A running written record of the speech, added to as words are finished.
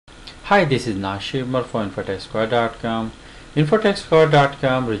Hi, this is Nashir for InfotechSquare.com.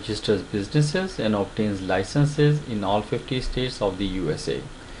 InfotechSquare.com registers businesses and obtains licenses in all 50 states of the USA.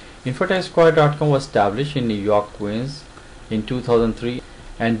 InfotechSquare.com was established in New York, Queens in 2003,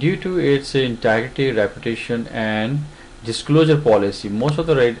 and due to its integrity, reputation, and disclosure policy, most of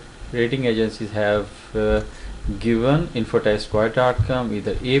the rating agencies have given InfotechSquare.com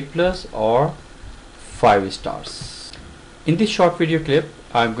either A+ or 5 stars. In this short video clip,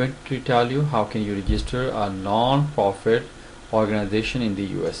 I'm going to tell you how can you register a non-profit organization in the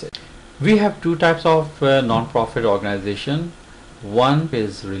USA. We have two types of non-profit organization. One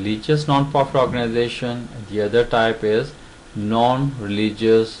is religious non-profit organization, and the other type is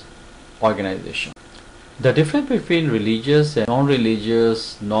non-religious organization. The difference between religious and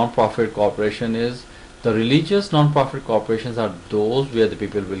non-religious non-profit corporation is the religious non-profit corporations are those where the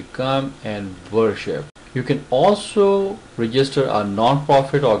people will come and worship. You can also register a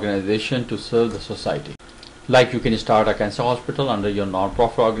non-profit organization to serve the society. Like you can start a cancer hospital under your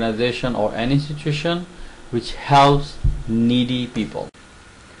non-profit organization or any institution which helps needy people.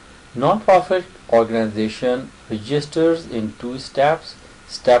 Non-profit organization registers in 2 steps.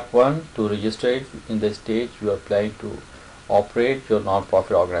 Step 1, to register it in the state you are planning to operate your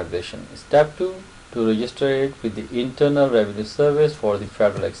non-profit organization. Step 2, to register it with the Internal Revenue Service for the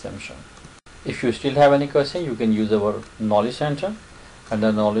federal exemption. If you still have any question, you can use our Knowledge Center.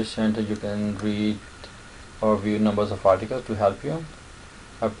 Under Knowledge Center, you can read or view numbers of articles to help you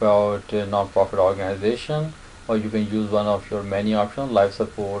about a non-profit organization, or you can use one of your many options. Live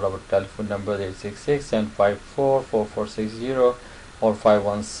support, our telephone number is 866-754-4460 or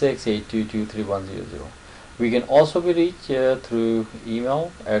 516-822-3100. We can also be reached through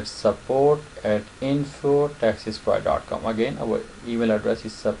email at support@infotechsquare.com. Again, our email address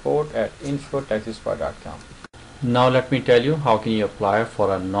is support@infotechsquare.com. Now let me tell you how can you apply for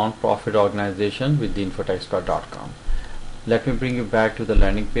a non-profit organization with the infotechsquare.com. Let me bring you back to the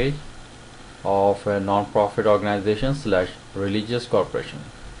landing page of a non-profit organization / religious corporation.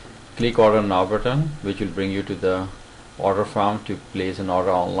 Click order now button, which will bring you to the order form to place an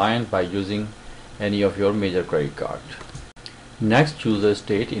order online by using any of your major credit card. Next, choose a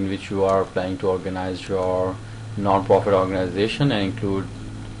state in which you are planning to organize your non-profit organization and include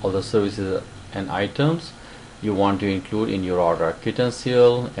all the services and items you want to include in your order. Kitten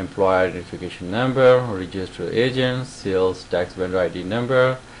seal, employer identification number, registered agent, sales tax vendor ID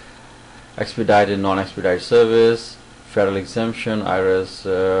number, expedited non-expedited service, federal exemption, IRS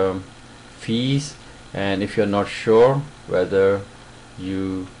fees, and if you're not sure whether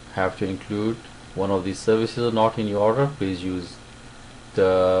you have to include one of these services or not in your order, please use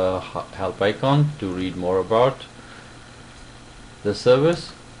the help icon to read more about the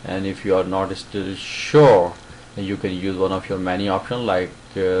service. And if you are not still sure, then you can use one of your many options like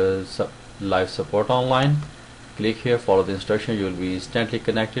live support online. Click here, follow the instruction, you will be instantly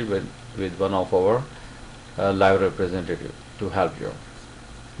connected with one of our live representative to help you.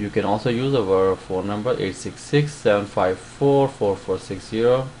 You can also use our phone number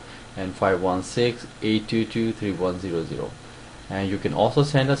 866-754-4460 and 516-822-3100, and you can also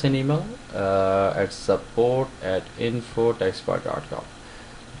send us an email at support@infotechsquare.com.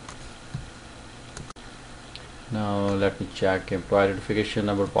 Now let me check employer identification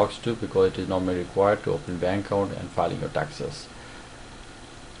number box 2 because it is normally required to open bank account and filing your taxes.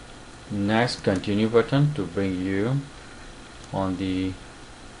 Next, continue button to bring you on the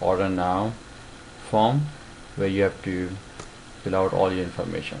order now form where you have to fill out all your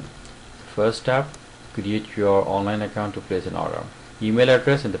information. First step, create your online account to place an order. Email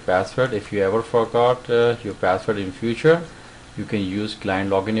address and the password. If you ever forgot your password in future, you can use client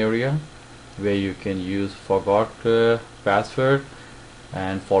login area where you can use forgot password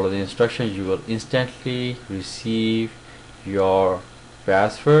and follow the instructions. You will instantly receive your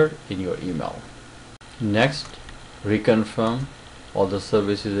password in your email. Next, reconfirm all the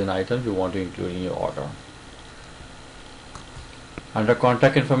services and items you want to include in your order. Under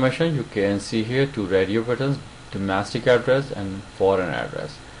contact information, you can see here 2 radio buttons, domestic address and foreign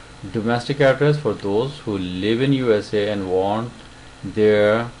address. Domestic address for those who live in USA and want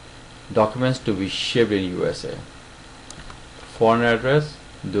their documents to be shipped in USA. Foreign address,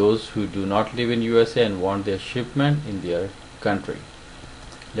 those who do not live in USA and want their shipment in their country.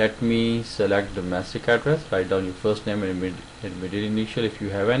 Let me select domestic address. Write down your first name and middle initial if you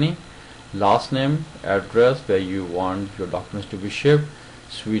have any, last name, address where you want your documents to be shipped,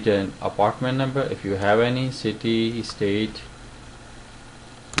 suite and apartment number if you have any, city, state,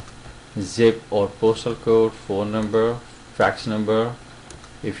 zip or postal code, phone number, fax number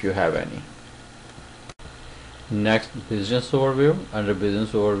if you have any. Next, business overview. Under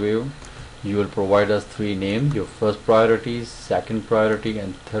business overview, you will provide us three names: your first priority, second priority,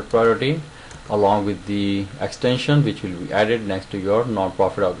 and third priority, along with the extension which will be added next to your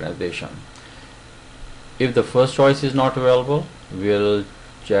non-profit organization. If the first choice is not available, we'll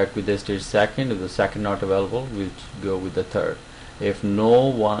check with the stage second. If the second not available, we'll go with the third. If no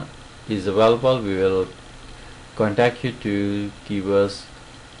one is available, we will contact you to give us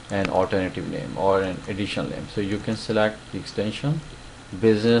an alternative name or an additional name. So you can select the extension.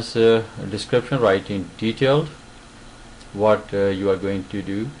 Business description, write in detailed what you are going to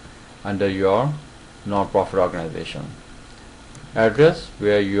do under your non-profit organization. Address,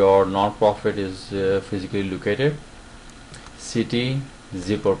 where your non-profit is physically located. City,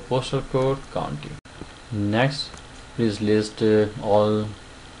 zip or postal code, county. Next, please list all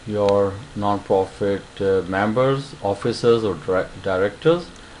your non-profit members, officers or directors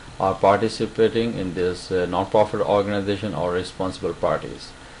are participating in this non-profit organization or responsible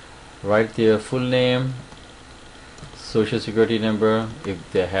parties. Write their full name, social security number if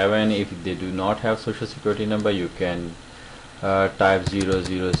they have any. If they do not have social security number, you can type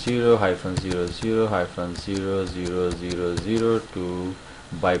 000-00-0000 to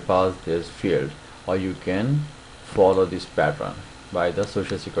bypass this field, or you can follow this pattern by the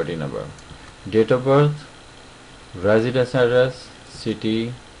social security number. Date of birth, residence address,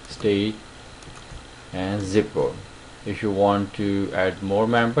 city, state, and zip code. If you want to add more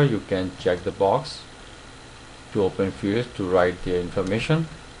members, you can check the box to open fields to write their information.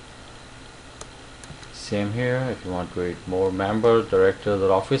 Same here, if you want to add more members, directors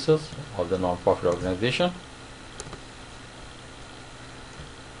or officers of the non-profit organization.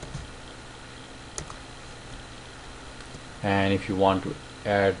 And if you want to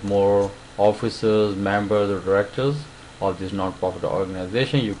add more officers, members or directors of this non-profit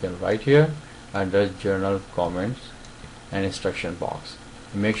organization, you can write here under journal comments and instruction box.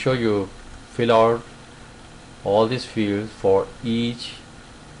 Make sure you fill out all these fields for each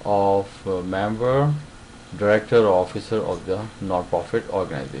of member, director or officer of the non-profit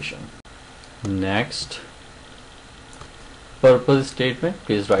organization. Next, purpose statement.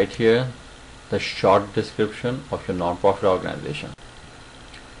 Please write here the short description of your non-profit organization.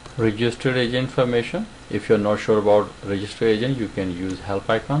 Registered agent information. If you're not sure about registered agent, you can use help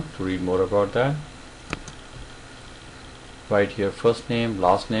icon to read more about that. Write here first name,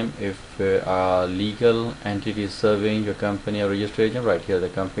 last name. If a legal entity is serving your company or registered agent, write here the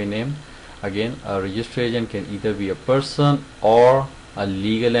company name. Again, a registered agent can either be a person or a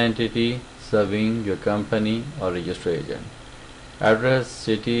legal entity serving your company or registered agent. Address,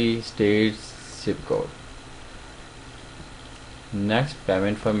 city, state, zip code. Next,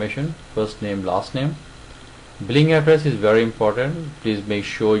 payment information, first name, last name. Billing address is very important. Please make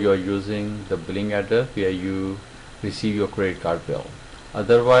sure you are using the billing address where you receive your credit card bill.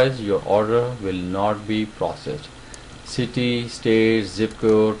 Otherwise, your order will not be processed. City, state, zip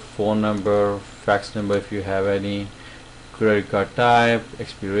code, phone number, fax number if you have any, credit card type,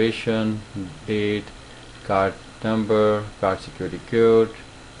 expiration date, card number, card security code,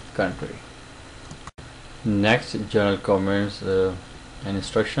 country. Next, general comments and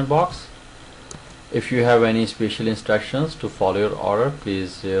instruction box. If you have any special instructions to follow your order,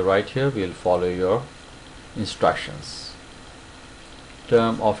 please write here. We'll follow your instructions.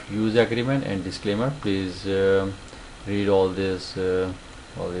 Term of use agreement and disclaimer. Please read all these terms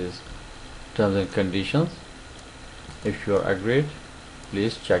and conditions. If you are agreed,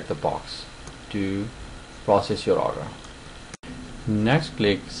 please check the box to process your order. Next,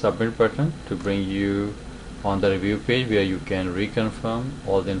 click submit button to bring you on the review page where you can reconfirm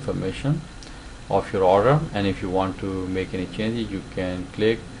all the information of your order, and if you want to make any changes, you can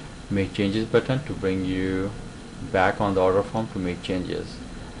click make changes button to bring you back on the order form to make changes.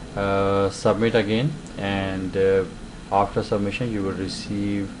 Submit again, and after submission you will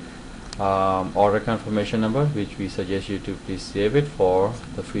receive order confirmation number, which we suggest you to please save it for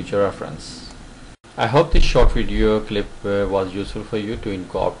the future reference. I hope this short video clip was useful for you to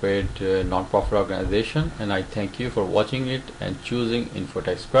incorporate non-profit organization, and I thank you for watching it and choosing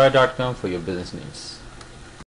infotechsquare.com for your business needs.